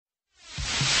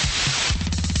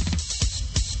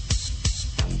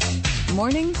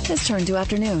Morning has turned to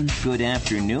afternoon, Good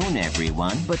afternoon,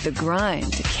 everyone. but the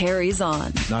grind carries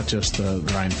on. Not just the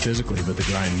grind physically, but the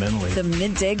grind mentally. The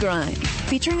Midday Grind,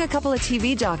 featuring a couple of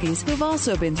TV jockeys who've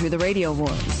also been through the radio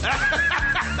wars.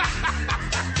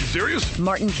 Serious?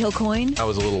 Martin Kilcoyne I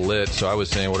was a little lit, so I was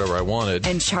saying whatever I wanted.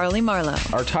 and Charlie Marlowe.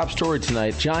 Our top story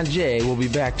tonight, John Jay will be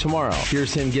back tomorrow.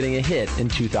 Here's him getting a hit in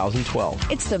 2012.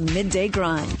 It's the Midday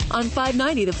Grind on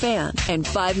 590 The Fan and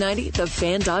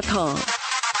 590thefan.com.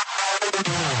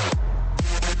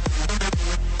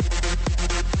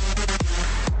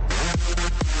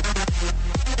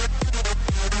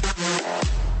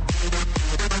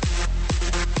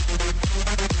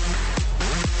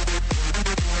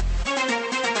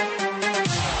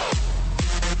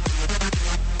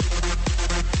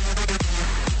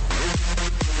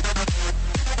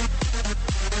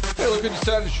 Hey, look who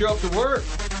decided to show up to work.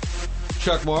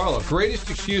 Chuck Marlowe. Greatest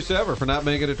excuse ever for not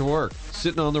making it to work.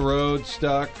 Sitting on the road,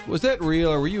 stuck. Was that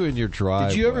real, or were you in your driveway?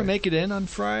 Did you ever make it in on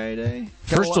Friday?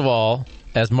 First of all,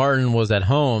 as Martin was at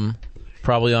home,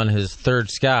 probably on his third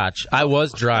scotch, I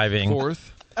was driving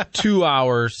Fourth. 2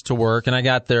 hours to work, and I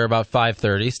got there about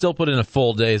 5:30. Still put in a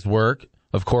full day's work,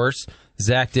 of course.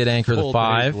 Zach did anchor the Full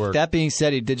 5. day's work. That being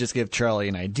said, he did just give Charlie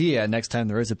an idea. Next time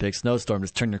there is a big snowstorm,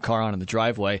 just turn your car on in the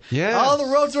driveway. Yes. Oh, the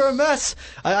roads are a mess.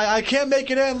 I can't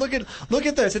make it in. Look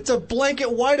at this. It's a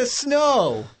blanket white of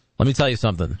snow. Let me tell you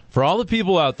something. For all the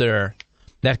people out there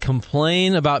that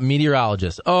complain about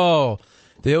meteorologists, oh,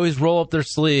 they always roll up their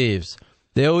sleeves.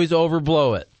 They always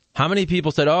overblow it. How many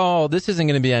people said, oh, this isn't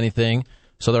going to be anything?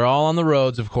 So they're all on the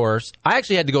roads, of course. I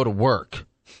actually had to go to work.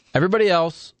 Everybody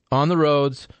else on the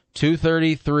roads,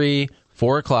 2:30, 3,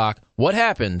 4 o'clock. What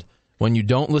happened when you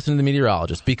don't listen to the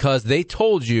meteorologist? Because they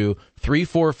told you 3,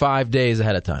 4, 5 days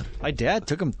ahead of time. My dad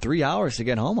took him 3 hours to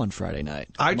get home on Friday night.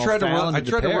 I tried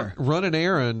to run an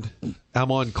errand.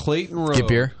 I'm on Clayton Road. Get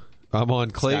beer? I'm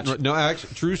on Clayton Road. No,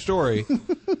 actually, true story.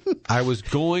 I was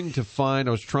trying to find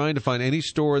any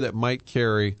store that might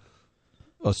carry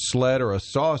a sled or a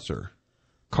saucer.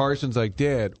 Carson's like,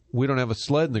 Dad, we don't have a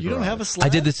sled in the garage. You don't have a sled? I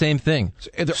did the same thing.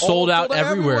 They're Sold all out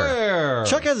everywhere.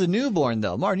 Chuck has a newborn,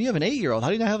 though. Martin, you have an 8-year-old. How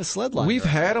do you not have a sled line? We've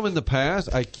had them in the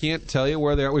past. I can't tell you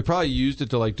where they are. We probably used it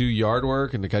to do yard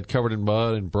work, and it got covered in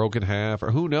mud and broke in half,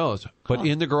 or who knows. But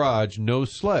in the garage, no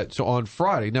sled. So on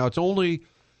Friday, now it's only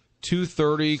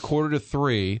 2:30,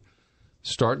 2:45,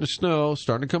 starting to snow,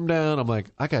 starting to come down. I'm like,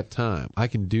 I got time. I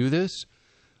can do this.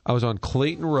 I was on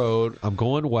Clayton Road. I'm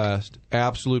going west.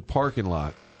 Absolute parking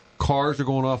lot. Cars are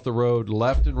going off the road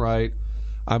left and right.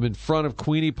 I'm in front of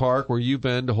Queenie Park, where you've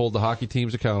been to hold the hockey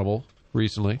teams accountable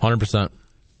recently. 100%.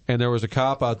 And there was a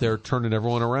cop out there turning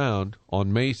everyone around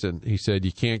on Mason. He said,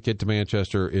 you can't get to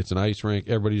Manchester. It's an ice rink.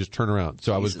 Everybody just turn around.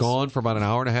 So I was gone for about an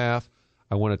hour and a half.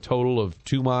 I went a total of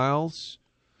 2 miles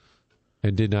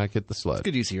and did not get the sled.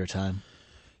 Good use of your time.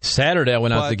 Saturday, I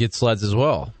went out to get sleds as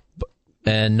well.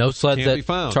 And no sleds Can't be at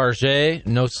found. Target,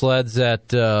 no sleds at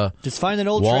Just find an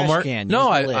old Walmart. trash can.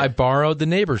 No, Use the lid. I borrowed the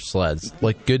neighbor's sleds,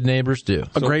 like good neighbors do.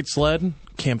 A great sled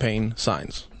campaign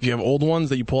signs. If you have old ones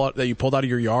that you pulled out of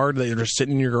your yard that are just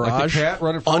sitting in your Like garage, the cat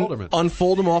running for Alderman.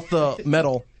 unfold them off the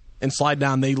metal and slide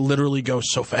down. They literally go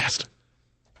so fast.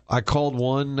 I called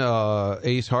one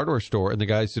Ace Hardware store, and the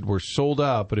guy said, we're sold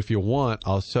out, but if you want,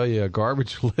 I'll sell you a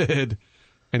garbage lid.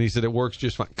 And he said it works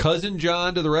just fine. Cousin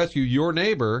John to the rescue, your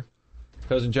neighbor.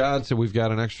 Cousin John said, we've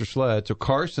got an extra sled. So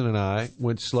Carson and I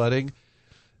went sledding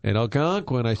in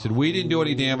Algonquin. I said, we didn't do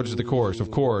any damage to the course,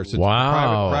 of course. It's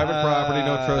Wow. private property,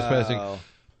 no trespassing.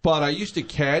 But I used to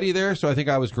caddy there, so I think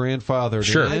I was grandfathered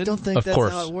Sure. in. I don't think Of that's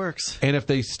course. how it works. And if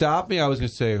they stopped me, I was going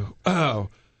to say, oh,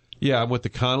 yeah, I'm with the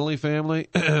Connolly family,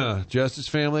 Justice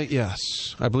family.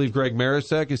 Yes. I believe Greg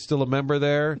Marisek is still a member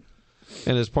there.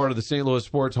 And as part of the St. Louis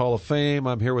Sports Hall of Fame,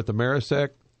 I'm here with the Marisek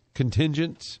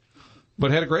contingent.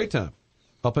 But had a great time.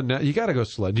 Up and down. You got to go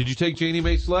sled. Did you take Janie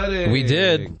Mae sledding? We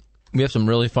did. We have some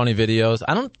really funny videos.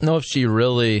 I don't know if she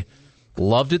really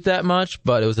loved it that much,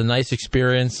 but it was a nice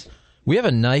experience. We have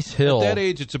a nice hill. At that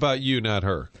age, it's about you, not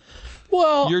her.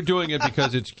 Well, You're doing it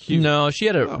because it's cute. no, she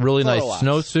had a really nice photo ops.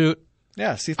 snowsuit.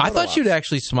 Yeah, see, I thought she would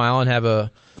actually smile and have a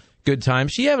good time.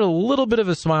 She had a little bit of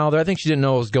a smile there. I think she didn't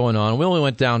know what was going on. We only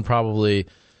went down probably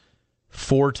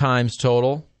 4 times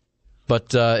total.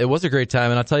 But it was a great time,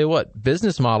 and I'll tell you what,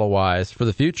 business model-wise, for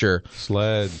the future,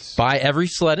 Sleds. buy every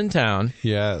sled in town,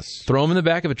 Yes. throw them in the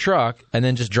back of a truck, and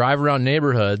then just drive around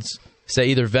neighborhoods, say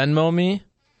either Venmo me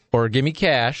or give me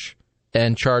cash,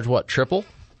 and charge what, triple?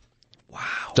 Wow.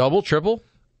 Double, triple?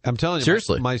 I'm telling you,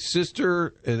 Seriously. my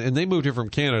sister, and they moved here from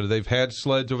Canada. They've had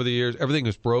sleds over the years. Everything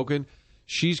was broken.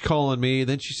 She's calling me.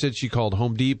 Then she said she called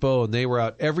Home Depot, and they were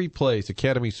out every place,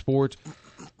 Academy Sports.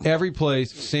 Every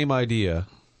place, same idea,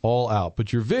 all out.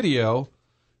 But your video,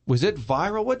 was it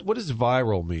viral? What does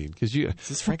viral mean? Because Is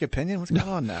this Frank Opinion? What's going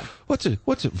on now? What's it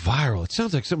viral? It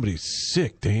sounds like somebody's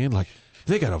sick, Dan. Like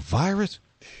they got a virus.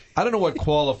 I don't know what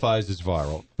qualifies as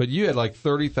viral, but you had like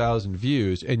 30,000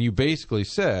 views, and you basically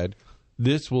said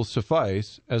this will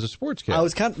suffice as a sportscast. I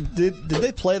was did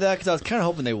they play that? Because I was kind of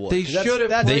hoping they would. They should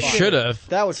have. They should have.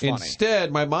 That was funny.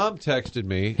 Instead, my mom texted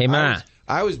me. Hey, Ma.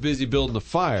 I was busy building the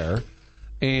fire,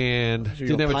 and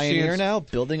didn't have a chance. Now,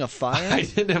 building a fire. I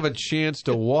didn't have a chance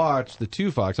to watch the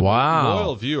Two Fox. I'm Wow. a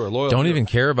loyal viewer. Don't even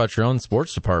care about your own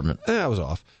sports department. I was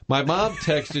off. My mom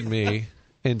texted me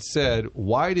and said,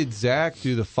 "Why did Zach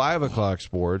do the 5 o'clock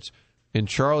sports and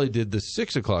Charlie did the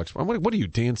 6 o'clock sports?" I'm like, "What are you,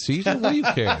 Dan Caesar? What do you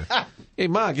care?" Hey,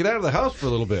 Ma, get out of the house for a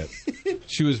little bit.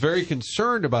 She was very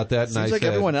concerned about that. Seems and I like said,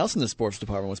 everyone else in the sports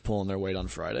department was pulling their weight on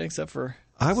Friday, except for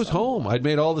I was home. I'd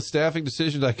made all the staffing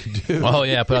decisions I could do. Oh,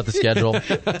 yeah, put out the schedule.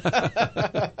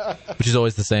 Which is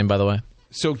always the same, by the way.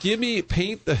 So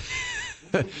paint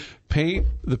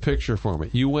the picture for me.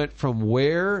 You went from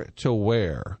where to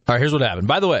where? All right, here's what happened.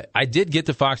 By the way, I did get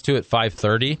to Fox 2 at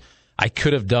 5:30. I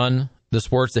could have done the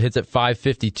sports that hits at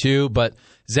 5:52, but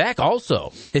Zach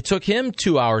also, it took him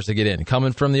 2 hours to get in,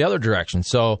 coming from the other direction.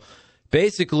 So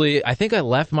basically, I think I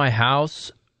left my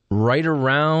house right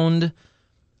around a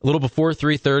little before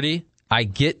 3:30. I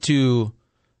get to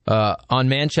on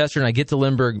Manchester, and I get to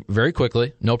Lindbergh very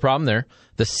quickly. No problem there.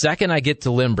 The second I get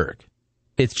to Lindbergh,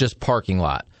 it's just parking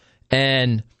lot.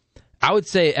 And I would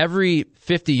say every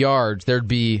 50 yards, there'd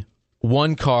be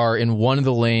one car in one of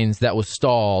the lanes that was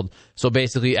stalled. So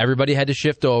basically, everybody had to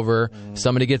shift over.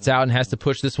 Somebody gets out and has to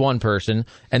push this one person.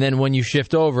 And then when you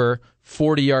shift over,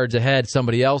 40 yards ahead,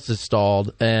 somebody else is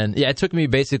stalled. And yeah, it took me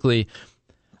basically,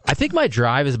 I think my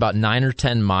drive is about 9 or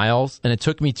 10 miles, and it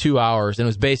took me 2 hours. And it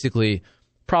was basically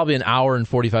probably an hour and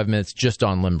 45 minutes just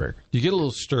on Lindbergh. You get a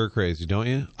little stir crazy, don't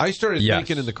you? I started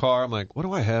thinking in the car, I'm like, what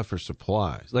do I have for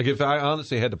supplies? Like if I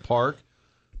honestly had to park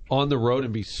on the road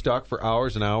and be stuck for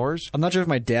hours and hours. I'm not sure if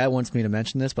my dad wants me to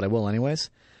mention this, but I will anyways.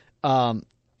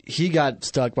 He got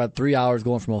stuck about 3 hours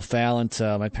going from O'Fallon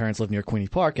to my parents live near Queenie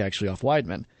Park, actually, off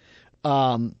Weidman.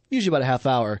 Usually about a half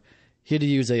hour. He had to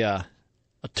use a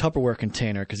Tupperware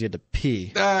container because he had to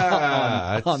pee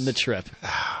on the trip.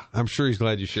 I'm sure he's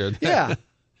glad you shared that. Yeah.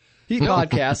 He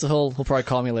podcasts, so he'll probably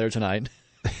call me later tonight.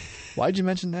 Why'd you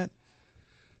mention that?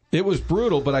 It was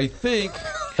brutal, but I think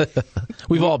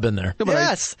we've all been there.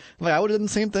 Yes. I would have done the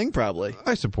same thing probably.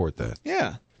 I support that.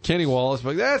 Yeah. Kenny Wallace,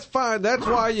 like, that's fine. That's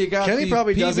why you got Kenny these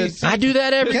probably does PVC. it. I do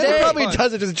that every Kenny day. probably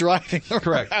does it just driving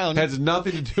Correct. around. Has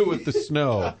nothing to do with the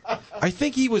snow. I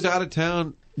think he was out of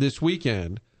town this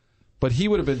weekend, but he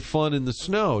would have been fun in the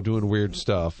snow doing weird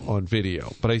stuff on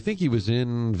video. But I think he was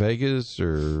in Vegas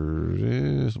or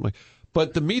something like.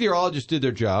 But the meteorologists did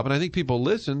their job, and I think people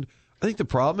listened. I think the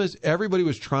problem is everybody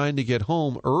was trying to get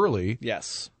home early.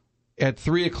 Yes. At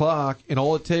 3 o'clock, and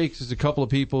all it takes is a couple of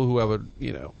people who have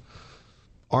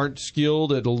aren't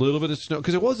skilled at a little bit of snow,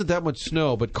 because it wasn't that much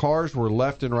snow, but cars were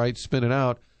left and right spinning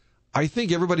out. I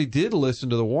think everybody did listen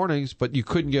to the warnings, but you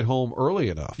couldn't get home early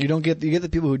enough. You get the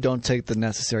people who don't take the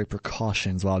necessary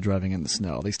precautions while driving in the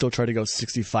snow. They still try to go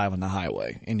 65 on the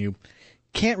highway, and you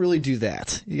can't really do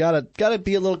that. You gotta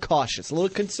be a little cautious, a little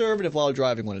conservative while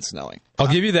driving when it's snowing. I'll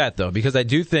give you that, though, because I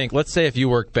do think, let's say if you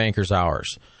work banker's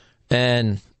hours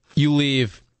and you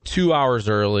leave 2 hours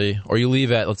early, or you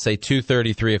leave at, let's say,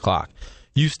 2:30, 3 o'clock,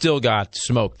 you still got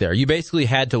smoke there. You basically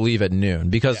had to leave at noon,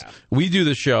 because we do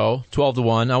the show 12 to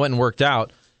 1. I went and worked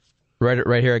out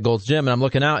right here at Gold's Gym, and I'm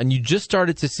looking out, and you just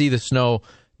started to see the snow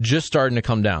just starting to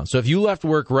come down. So if you left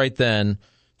work right then,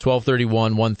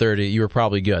 12:31, 1:30, you were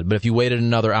probably good. But if you waited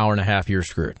another hour and a half, you're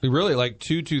screwed. Really, like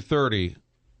 2:30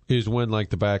 is when like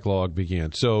the backlog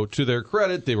began. So to their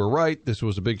credit, they were right. This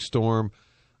was a big storm.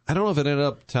 I don't know if it ended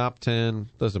up top 10.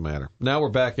 Doesn't matter. Now we're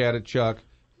back at it, Chuck.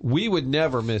 We would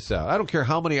never miss out. I don't care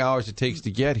how many hours it takes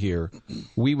to get here.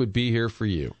 We would be here for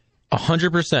you.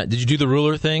 100%. Did you do the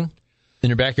ruler thing in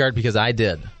your backyard? Because I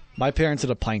did. My parents had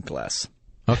a pint glass.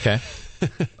 Okay.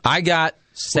 I got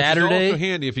Saturday. Which is also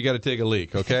handy if you got to take a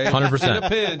leak, okay? 100%. In a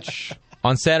pinch.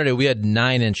 On Saturday, we had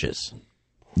 9 inches.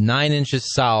 9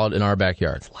 inches solid in our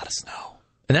backyard. That's a lot of snow.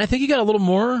 And then I think you got a little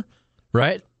more,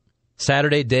 right?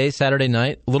 Saturday day, Saturday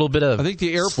night, a little bit of I think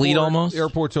the airport, sleet almost.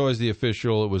 Airport's always the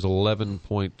official. It was 11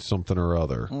 point something or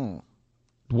other.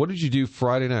 What did you do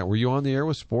Friday night? Were you on the air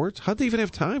with sports? How'd they even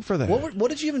have time for that? What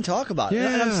did you even talk about?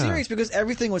 Yeah. And I'm serious, because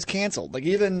everything was canceled. Like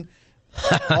even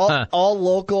all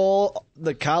local.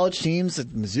 The college teams at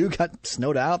Mizzou got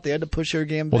snowed out. They had to push their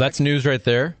game back. Well, that's news right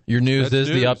there. Your news That's is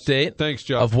news. the update Thanks,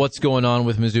 Jeff. of what's going on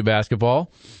with Mizzou basketball.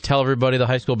 Tell everybody the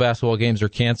high school basketball games are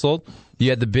canceled. You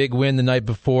had the big win the night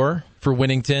before for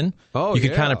Winnington. Oh, you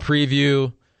could yeah. kind of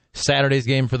preview Saturday's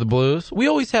game for the Blues. We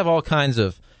always have all kinds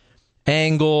of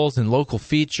angles and local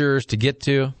features to get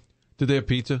to. Did they have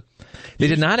pizza? They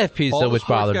did not have pizza, All the which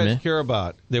sports bothered guys me. care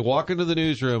about. They walk into the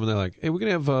newsroom and they're like, "Hey, we're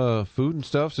gonna have food and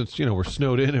stuff since we're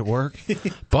snowed in at work."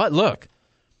 But look,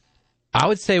 I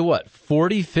would say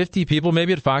 40, 50 people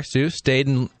maybe at Fox 2 stayed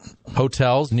in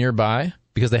hotels nearby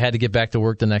because they had to get back to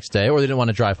work the next day or they didn't want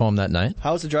to drive home that night.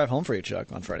 How was the drive home for you, Chuck,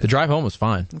 on Friday? The drive home was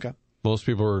fine. Okay. Most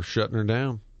people were shutting her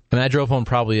down. I mean, I drove home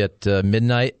probably at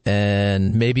midnight,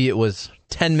 and maybe it was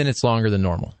 10 minutes longer than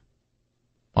normal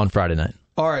on Friday night.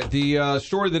 All right, the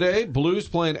story of the day, Blues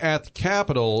playing at the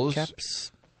Capitals.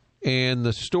 Caps. And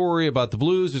the story about the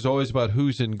Blues is always about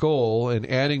who's in goal, and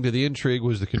adding to the intrigue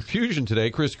was the confusion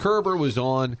today. Chris Kerber was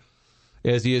on,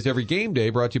 as he is every game day,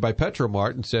 brought to you by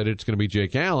Petromart, and said it's going to be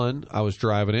Jake Allen. I was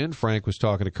driving in. Frank was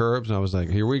talking to Curbs, and I was like,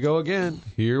 here we go again.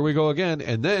 Here we go again.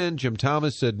 And then Jim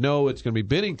Thomas said, no, it's going to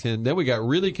be Binnington. Then we got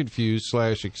really confused /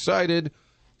 excited,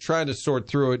 trying to sort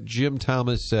through it. Jim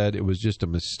Thomas said it was just a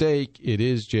mistake. It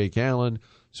is Jake Allen.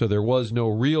 So there was no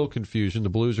real confusion. The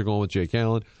Blues are going with Jake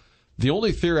Allen. The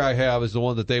only theory I have is the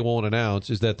one that they won't announce,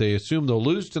 is that they assume they'll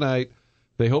lose tonight.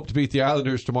 They hope to beat the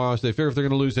Islanders tomorrow, so they figure if they're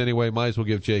going to lose anyway, might as well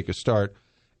give Jake a start.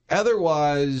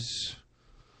 Otherwise,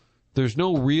 there's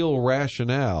no real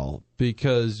rationale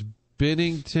because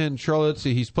Binnington, Charlie, let's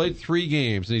see, he's played 3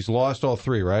 games and he's lost all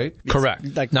 3, right?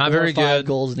 Correct. Like Not 4 or very 5 good.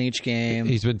 goals in each game.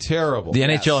 He's been terrible. The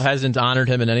NHL hasn't honored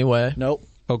him in any way. Nope.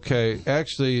 Okay,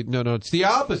 actually, no, it's the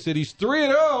opposite. He's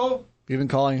 3-0. We've been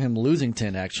calling him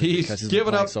Losington, actually, He's because he's given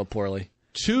been playing up so poorly.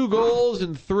 2 goals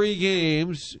in 3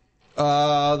 games.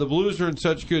 The Blues are in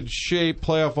such good shape,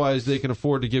 playoff-wise, they can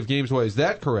afford to give games away. Is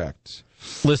that correct?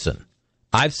 Listen,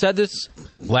 I've said this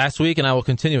last week, and I will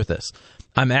continue with this.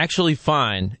 I'm actually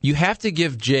fine. You have to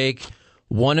give Jake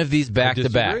one of these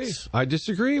back-to-backs. I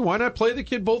disagree. Why not play the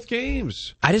kid both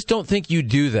games? I just don't think you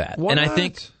do that. Why and not? I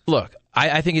think, look,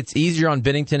 I think it's easier on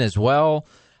Binnington as well.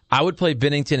 I would play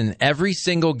Binnington in every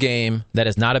single game that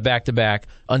is not a back-to-back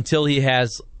until he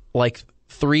has, like,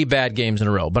 3 bad games in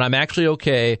a row. But I'm actually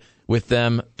okay with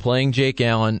them playing Jake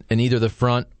Allen in either the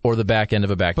front or the back end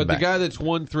of a back-to-back. But the guy that's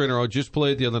won 3 in a row just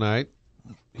played the other night.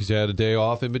 He's had a day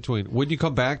off in between. Wouldn't you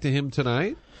come back to him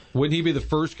tonight? Wouldn't he be the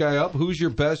first guy up? Who's your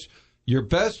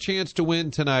best chance to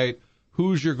win tonight?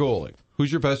 Who's your goalie?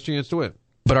 Who's your best chance to win?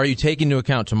 But are you taking into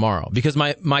account tomorrow? Because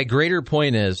my greater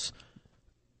point is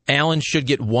Allen should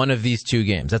get one of these 2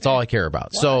 games. That's all I care about.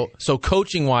 Why? So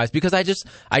coaching wise, because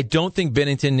I don't think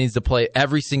Binnington needs to play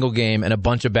every single game and a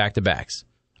bunch of back-to-backs.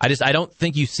 I don't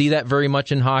think you see that very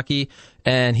much in hockey,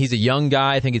 and he's a young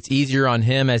guy. I think it's easier on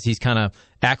him as he's kind of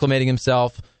acclimating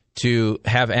himself to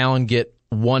have Allen get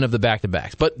one of the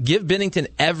back-to-backs. But give Binnington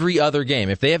every other game.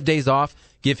 If they have days off,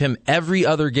 give him every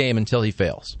other game until he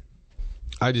fails.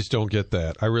 I just don't get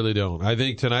that. I really don't. I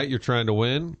think tonight you're trying to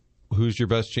win. Who's your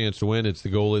best chance to win? It's the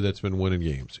goalie that's been winning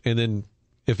games. And then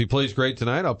if he plays great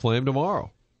tonight, I'll play him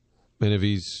tomorrow. And if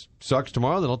he sucks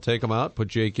tomorrow, then I'll take him out, put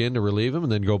Jake in to relieve him,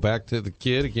 and then go back to the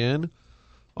kid again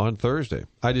on Thursday.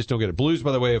 I just don't get it. Blues,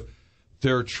 by the way,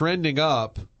 they're trending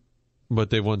up,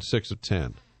 but they've won 6 of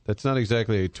 10. That's not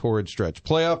exactly a torrid stretch.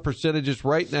 Playoff percentages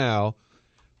right now,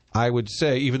 I would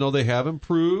say, even though they have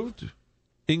improved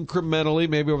incrementally,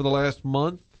 maybe over the last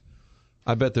month,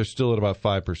 I bet they're still at about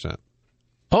 5%.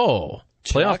 Oh,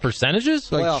 playoff Chuck?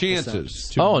 percentages? Like Playoff chances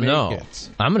to Oh make no, it.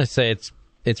 I'm going to say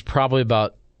it's probably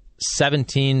about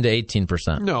 17 to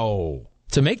 18%. No.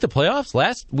 To make the playoffs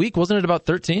last week, wasn't it about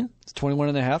 13? It's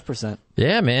 21.5%.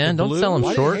 Yeah, man, The don't sell them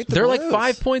Blues? Why do you short. hate the They're like Blues?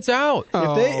 5 points out.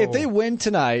 If they win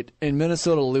tonight and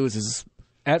Minnesota loses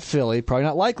at Philly, probably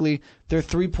not likely, they're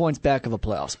 3 points back of a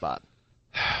playoff spot.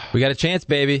 We got a chance,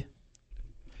 baby.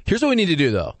 Here's what we need to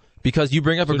do, though, because you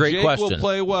bring up a great Jake question. will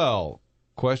play well.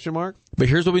 Question mark? But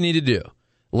here's what we need to do.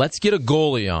 Let's get a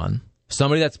goalie on,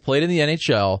 somebody that's played in the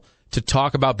NHL, to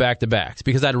talk about back-to-backs,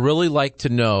 because I'd really like to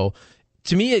know.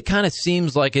 To me, it kind of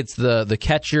seems like it's the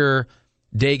catcher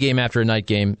day game after a night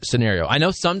game scenario. I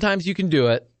know sometimes you can do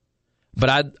it,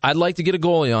 but I'd like to get a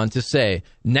goalie on to say,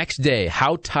 next day,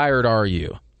 how tired are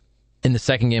you in the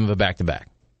second game of a back-to-back?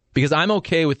 Because I'm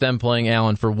okay with them playing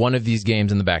Allen for one of these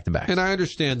games in the back-to-back. And I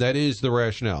understand that is the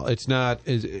rationale. It's not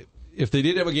if they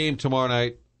did have a game tomorrow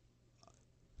night,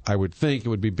 I would think it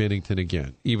would be Binnington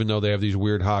again. Even though they have these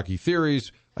weird hockey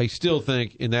theories, I still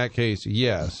think in that case,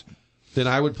 yes. Then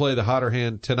I would play the hotter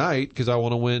hand tonight because I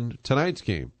want to win tonight's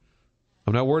game.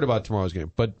 I'm not worried about tomorrow's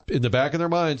game. But in the back of their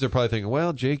minds, they're probably thinking,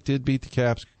 well, Jake did beat the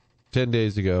Caps 10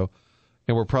 days ago,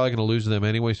 and we're probably going to lose to them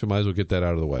anyway, so we might as well get that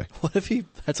out of the way. What if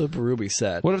that's what Berube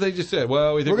said? What if they just said,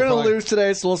 well, we think we're going to probably lose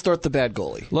today, so we'll start the bad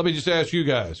goalie. Let me just ask you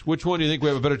guys, which one do you think we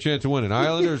have a better chance of winning,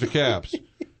 Islanders or Caps?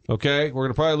 Okay, we're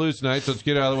going to probably lose tonight, so let's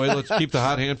get it out of the way. Let's keep the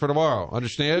hot hand for tomorrow.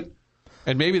 Understand?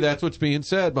 And maybe that's what's being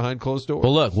said behind closed doors.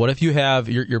 Well, look, what if you have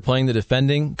you're playing the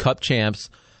defending Cup champs,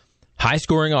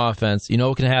 high-scoring offense. You know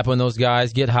what can happen when those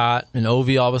guys get hot, and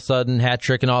Ovi all of a sudden, hat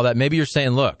trick and all that. Maybe you're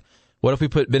saying, look, what if we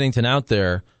put Binnington out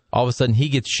there, all of a sudden he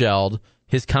gets shelled,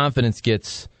 his confidence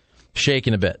gets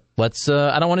shaken a bit. Let's,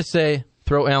 I don't want to say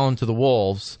throw Allen to the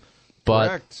wolves, but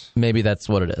Correct. Maybe that's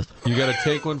what it is. You got to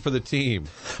take one for the team.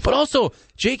 But also,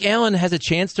 Jake Allen has a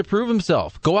chance to prove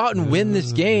himself. Go out and win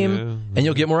this game, and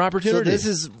you'll get more opportunities.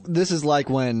 So this is like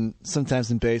when sometimes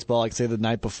in baseball, like say the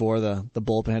night before, the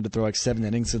bullpen had to throw like 7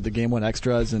 innings, so the game went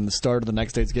extras, and the start of the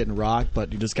next day's getting rocked,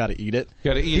 but you just got to eat it.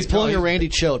 He's pulling a Randy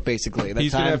Choate, basically. That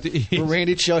he's going to have to eat. When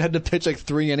Randy Choate had to pitch like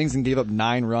 3 innings and gave up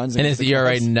 9 runs. And his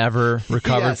ERA never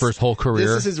recovered for his whole career.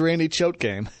 This is his Randy Choate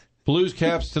game. Blues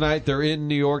Caps tonight. They're in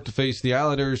New York to face the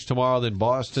Islanders tomorrow, then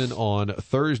Boston on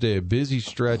Thursday. A busy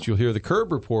stretch. You'll hear the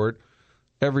Curb Report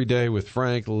every day with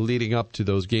Frank leading up to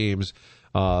those games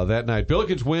that night.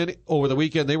 Billikens win over the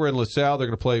weekend. They were in LaSalle. They're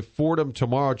going to play Fordham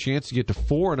tomorrow. Chance to get to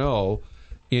 4-0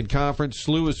 in conference.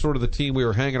 SLU is sort of the team we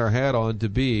were hanging our hat on to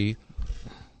be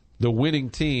the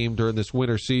winning team during this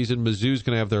winter season. Mizzou's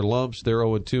going to have their lumps. They're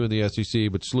 0-2 in the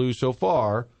SEC, but SLU so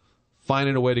far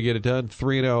finding a way to get it done.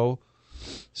 3-0.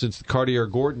 Since the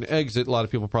Cartier-Gordon exit, a lot of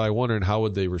people are probably wondering how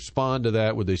would they respond to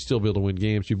that. Would they still be able to win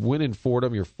games? You win in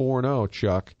Fordham, you're 4-0,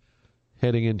 Chuck,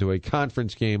 heading into a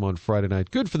conference game on Friday night.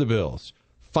 Good for the Bills.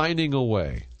 Finding a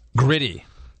way. Gritty.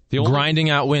 Grinding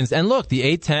out wins. And look, the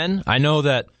A-10, I know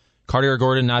that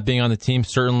Cartier-Gordon not being on the team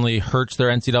certainly hurts their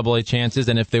NCAA chances,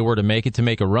 and if they were to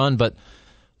make a run, but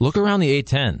look around the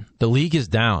A-10. The league is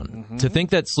down. Mm-hmm. To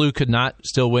think that SLU could not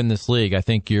still win this league, I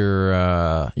think you're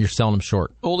selling them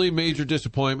short. Only major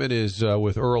disappointment is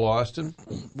with Earl Austin.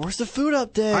 Where's the food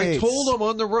updates? I told him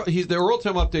on the road. The Earl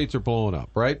Time updates are blowing up,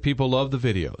 right? People love the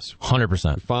videos.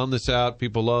 100%. We found this out.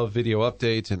 People love video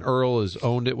updates, and Earl has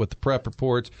owned it with the prep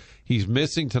reports. He's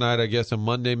missing tonight, I guess, on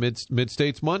Monday,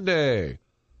 Mid-States Monday.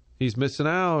 He's missing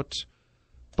out.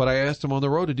 But I asked him on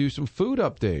the road to do some food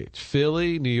updates.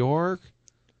 Philly, New York.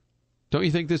 Don't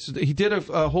you think this is... He did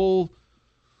a whole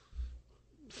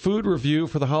food review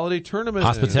for the holiday tournament.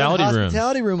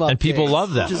 Hospitality room updates, and people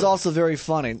love that. Which is also very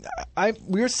funny.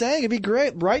 We were saying it'd be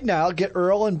great right now, get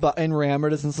Earl and Rammer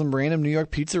just in some random New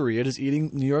York pizzeria, just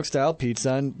eating New York-style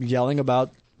pizza and yelling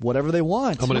about whatever they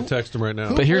want. I'm going to text him right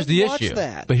now. But here's the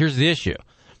issue.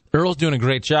 Earl's doing a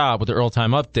great job with the Earl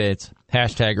Time updates,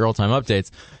 hashtag Earl Time updates.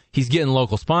 He's getting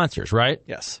local sponsors, right?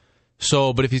 Yes.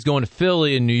 So, but if he's going to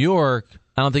Philly and New York...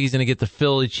 I don't think he's going to get the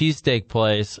Philly cheesesteak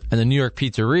place and the New York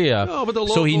pizzeria. No, but the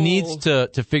local... So he needs to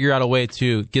figure out a way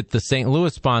to get the St.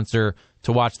 Louis sponsor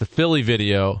to watch the Philly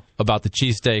video about the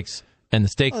cheesesteaks and the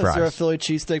steak fries. Is there a Philly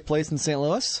cheesesteak place in St.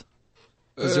 Louis?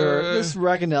 Is there this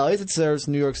Racanelli's? It serves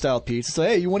New York style pizza. So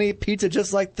hey, you want to eat pizza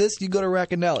just like this? You go to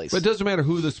Racanelli's. But it doesn't matter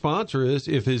who the sponsor is.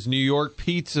 If his New York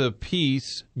pizza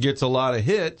piece gets a lot of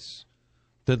hits,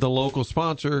 then the local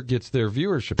sponsor gets their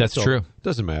viewership. That's true.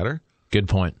 Doesn't matter. Good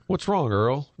point. What's wrong,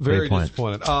 Earl? Very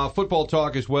disappointed. Football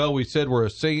talk as well. We said we're a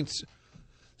Saints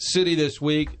city this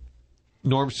week.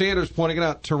 Norm Sanders pointing it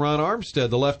out. Teron Armstead,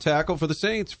 the left tackle for the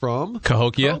Saints from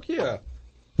Cahokia.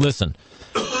 Listen,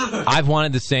 I've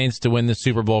wanted the Saints to win the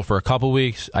Super Bowl for a couple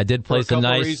weeks. I did place for a couple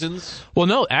nice reasons. Well,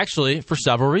 no, actually, for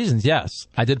several reasons. Yes,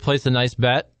 I did place a nice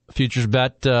bet, futures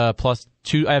bet plus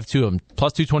two. I have two of them,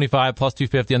 plus 225, plus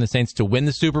 250 on the Saints to win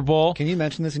the Super Bowl. Can you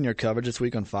mention this in your coverage this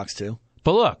week on Fox 2?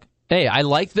 But look. Hey, I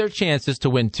like their chances to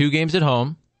win 2 games at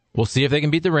home. We'll see if they can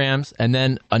beat the Rams. And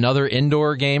then another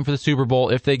indoor game for the Super Bowl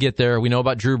if they get there. We know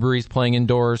about Drew Brees playing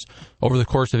indoors over the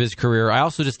course of his career. I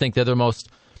also just think they're their most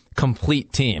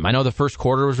complete team. I know the first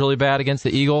quarter was really bad against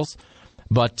the Eagles,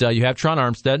 but you have Teron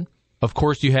Armstead. Of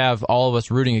course, you have all of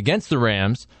us rooting against the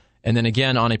Rams. And then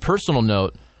again, on a personal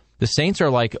note, the Saints are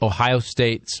like Ohio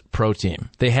State's pro team.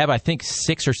 They have, I think,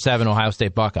 6 or 7 Ohio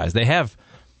State Buckeyes. They have...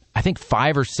 I think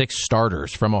 5 or 6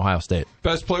 starters from Ohio State.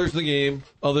 Best players in the game,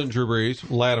 other than Drew Brees,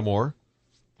 Lattimore,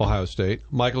 Ohio State.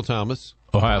 Michael Thomas,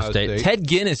 Ohio State. Ted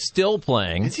Ginn is still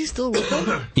playing. Is he still with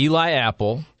them? Eli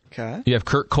Apple. Okay. You have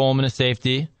Kurt Coleman, a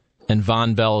safety, and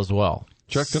Von Bell as well.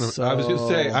 I was going to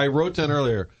say, I wrote down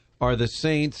earlier, are the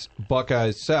Saints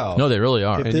Buckeyes South? No, they really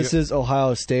are. If this is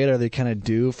Ohio State, are they kind of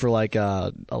due for like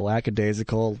a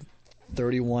lackadaisical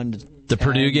 31 the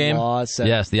Purdue game? Loss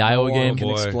yes, the Iowa game.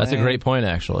 Boy. That's a great point,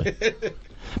 actually.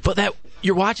 But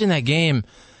you're watching that game,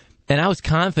 and I was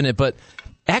confident, but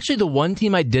actually the one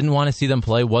team I didn't want to see them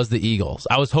play was the Eagles.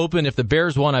 I was hoping if the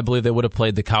Bears won, I believe they would have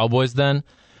played the Cowboys then.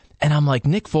 And I'm like,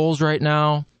 Nick Foles right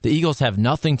now, the Eagles have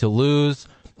nothing to lose.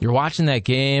 You're watching that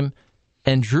game,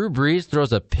 and Drew Brees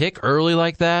throws a pick early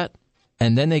like that,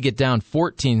 and then they get down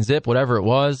 14-zip, whatever it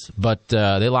was, but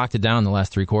they locked it down in the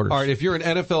last 3 quarters. All right, if you're an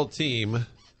NFL team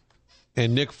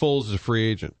and Nick Foles is a free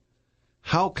agent,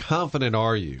 how confident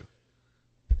are you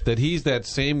that he's that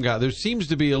same guy? There seems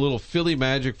to be a little Philly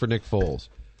magic for Nick Foles.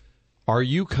 Are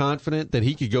you confident that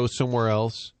he could go somewhere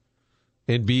else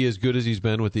and be as good as he's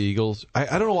been with the Eagles?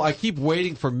 I don't know. I keep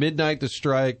waiting for midnight to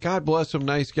strike. God bless him.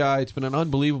 Nice guy. It's been an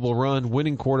unbelievable run.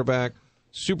 Winning quarterback.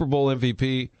 Super Bowl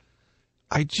MVP.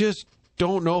 I just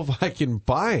don't know if I can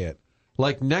buy it.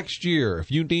 Like next year,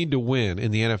 if you need to win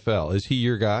in the NFL, is he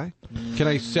your guy? Can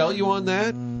I sell you on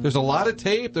that? There's a lot of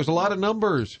tape. There's a lot of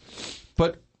numbers.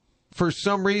 But for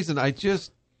some reason, I think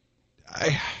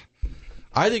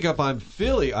if I'm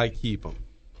Philly, I keep him.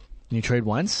 Can you trade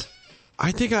Wentz?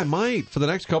 I think I might for the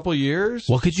next couple of years.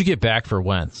 What could you get back for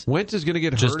Wentz? Wentz is going to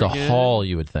get just hurt a again. haul,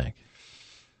 you would think.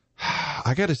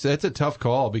 I got to say, that's a tough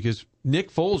call because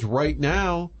Nick Foles right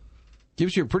now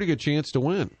gives you a pretty good chance to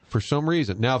win for some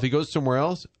reason. Now, if he goes somewhere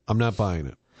else, I'm not buying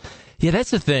it. Yeah,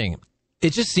 that's the thing.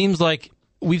 It just seems like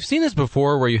we've seen this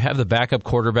before where you have the backup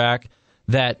quarterback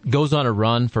that goes on a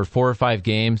run for 4 or 5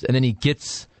 games, and then he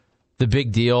gets the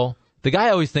big deal. The guy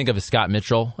I always think of is Scott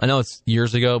Mitchell. I know it's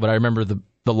years ago, but I remember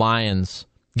the Lions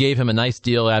gave him a nice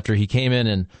deal after he came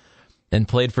in and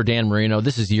played for Dan Marino.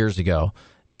 This is years ago.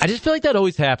 I just feel like that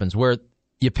always happens where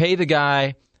you pay the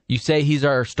guy, you say he's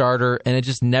our starter, and it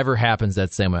just never happens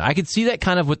that same way. I could see that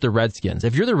kind of with the Redskins.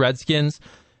 If you're the Redskins,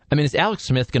 I mean, is Alex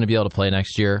Smith going to be able to play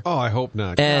next year? Oh, I hope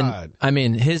not. And God. I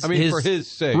mean, for his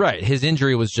sake. Right. His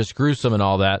injury was just gruesome and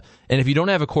all that. And if you don't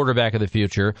have a quarterback of the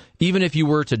future, even if you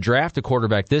were to draft a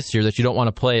quarterback this year that you don't want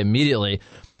to play immediately,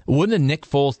 wouldn't a Nick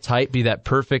Foles type be that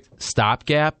perfect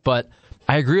stopgap? But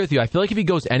I agree with you. I feel like if he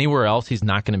goes anywhere else, he's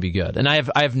not going to be good. And I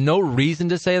have no reason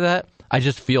to say that. I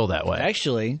just feel that way.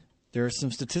 Actually, there's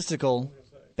some statistical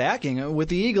backing with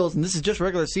the Eagles, and this is just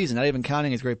regular season, not even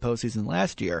counting his great postseason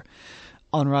last year.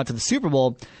 On route to the Super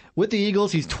Bowl. With the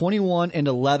Eagles, he's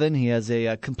 21-11. He has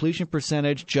a completion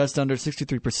percentage just under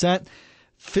 63%,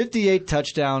 58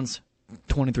 touchdowns,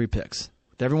 23 picks.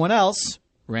 With everyone else,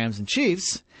 Rams and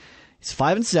Chiefs, he's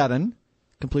 5-7,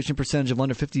 completion percentage of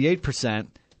under 58%,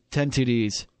 10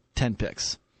 TDs, 10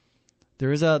 picks.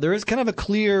 There is kind of a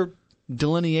clear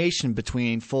delineation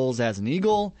between Foles as an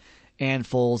Eagle and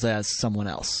Foles as someone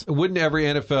else. Wouldn't every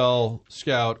NFL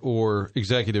scout or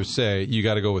executive say you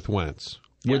got to go with Wentz?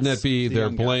 Wouldn't that be their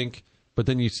blink? But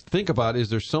then you think about, is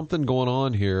there something going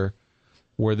on here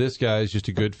where this guy is just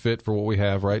a good fit for what we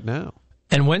have right now?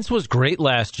 And Wentz was great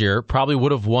last year, probably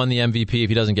would have won the MVP if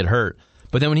he doesn't get hurt.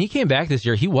 But then when he came back this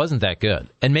year, he wasn't that good.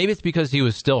 And maybe it's because he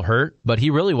was still hurt, but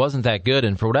he really wasn't that good.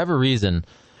 And for whatever reason,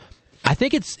 I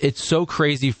think it's so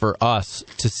crazy for us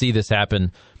to see this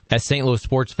happen as St. Louis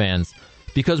sports fans,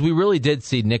 because we really did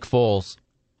see Nick Foles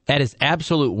at his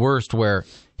absolute worst, where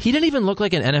he didn't even look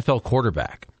like an NFL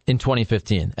quarterback in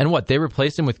 2015. And they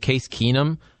replaced him with Case Keenum?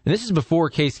 And this is before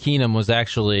Case Keenum was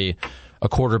actually a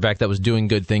quarterback that was doing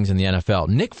good things in the NFL.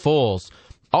 Nick Foles,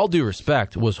 all due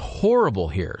respect, was horrible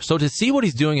here. So to see what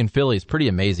he's doing in Philly is pretty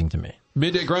amazing to me.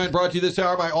 Midday Grind brought to you this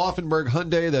hour by Offenburg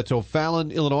Hyundai. That's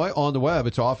O'Fallon, Illinois. On the web,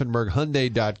 it's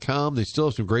offenburghyundai.com. They still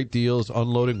have some great deals,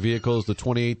 unloading vehicles, the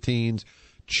 2018s.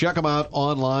 Check them out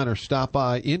online or stop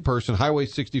by in person. Highway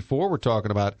 64, we're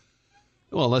talking about,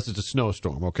 well, unless it's a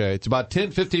snowstorm, okay? It's about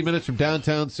 10, 15 minutes from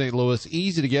downtown St. Louis.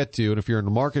 Easy to get to. And if you're in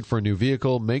the market for a new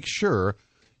vehicle, make sure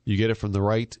you get it from the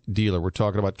right dealer. We're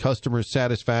talking about customer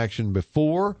satisfaction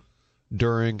before,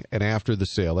 during, and after the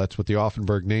sale. That's what the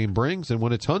Offenburg name brings. And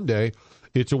when it's Hyundai,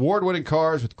 it's award-winning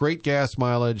cars with great gas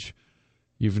mileage.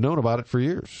 You've known about it for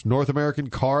years. North American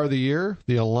Car of the Year,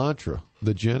 the Elantra,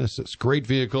 the Genesis. Great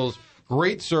vehicles,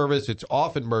 great service. It's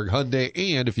Offenburg Hyundai.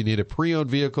 And if you need a pre-owned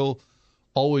vehicle,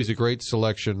 always a great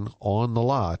selection on the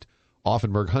lot.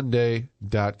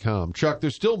 offenburghyundai.com. Chuck,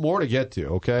 there's still more to get to,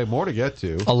 okay? More to get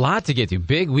to. A lot to get to.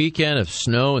 Big weekend of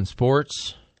snow and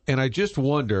sports. And I just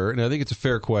wonder, and I think it's a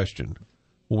fair question,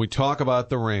 when we talk about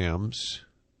the Rams,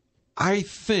 I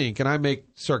think, and I make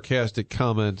sarcastic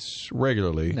comments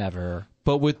regularly. Never.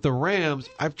 But with the Rams,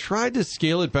 I've tried to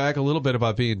scale it back a little bit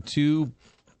about being too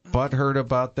butthurt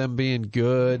about them being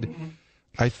good.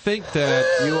 I think that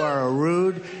You are a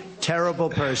rude, terrible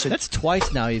person. That's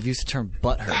twice now you've used the term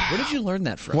butthurt. Where did you learn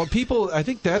that from? well, I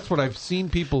think that's what I've seen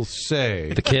people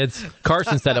say. The kids.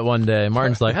 Carson said it one day.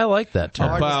 Martin's like, I like that term.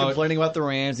 Martin was about- complaining about the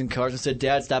Rams, and Carson said,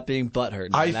 Dad, stop being butthurt.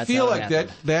 And I that's feel how it like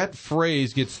happened. that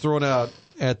phrase gets thrown out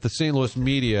at the St. Louis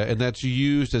media, and that's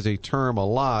used as a term a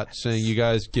lot, saying you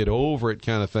guys get over it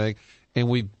kind of thing. And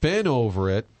we've been over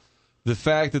it. The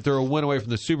fact that they're a win away from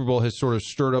the Super Bowl has sort of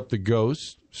stirred up the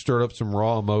ghost, stirred up some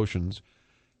raw emotions.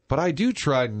 But I do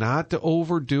try not to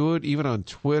overdo it, even on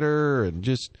Twitter, and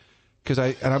just because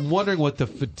I'm wondering what the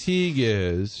fatigue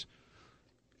is.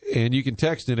 And you can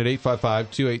text in at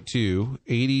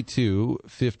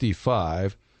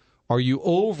 855-282-8255. Are you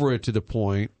over it to the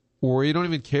point where you don't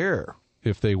even care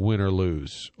if they win or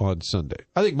lose on Sunday?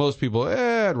 I think most people,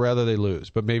 I'd rather they lose,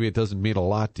 but maybe it doesn't mean a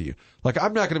lot to you. Like,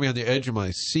 I'm not going to be on the edge of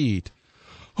my seat.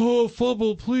 Oh,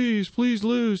 fumble, please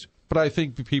lose. But I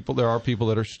think there are people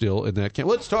that are still in that camp.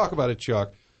 Let's talk about it,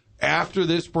 Chuck, after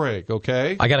this break,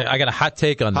 okay? I got a hot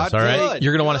take on this, Hot all right? take.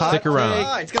 You're going to want to Hot stick around. take.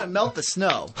 Ah, it's going to melt the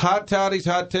snow. Hot toddies,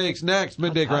 hot takes next.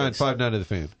 Midday Grind, toddies. 5-9 to the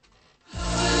Fan.